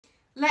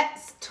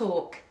Let's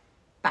talk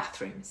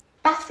bathrooms.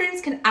 Bathrooms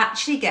can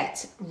actually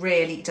get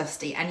really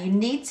dusty and you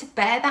need to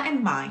bear that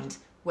in mind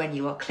when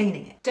you are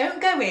cleaning it.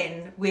 Don't go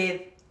in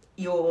with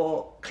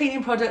your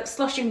cleaning products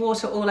sloshing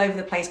water all over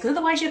the place, because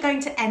otherwise you're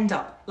going to end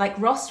up like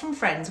Ross from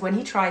Friends when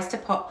he tries to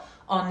put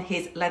on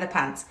his leather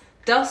pants.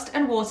 Dust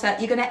and water,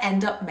 you're going to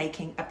end up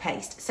making a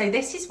paste. So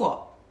this is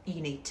what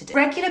you need to do.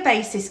 Regular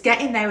basis,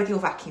 get in there with your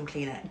vacuum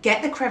cleaner,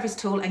 get the crevice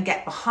tool and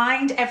get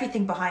behind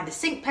everything, behind the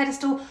sink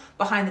pedestal,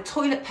 behind the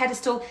toilet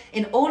pedestal,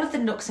 in all of the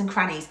nooks and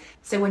crannies.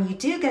 So when you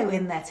do go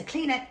in there to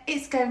clean it,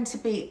 it's going to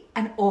be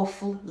an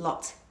awful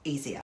lot easier.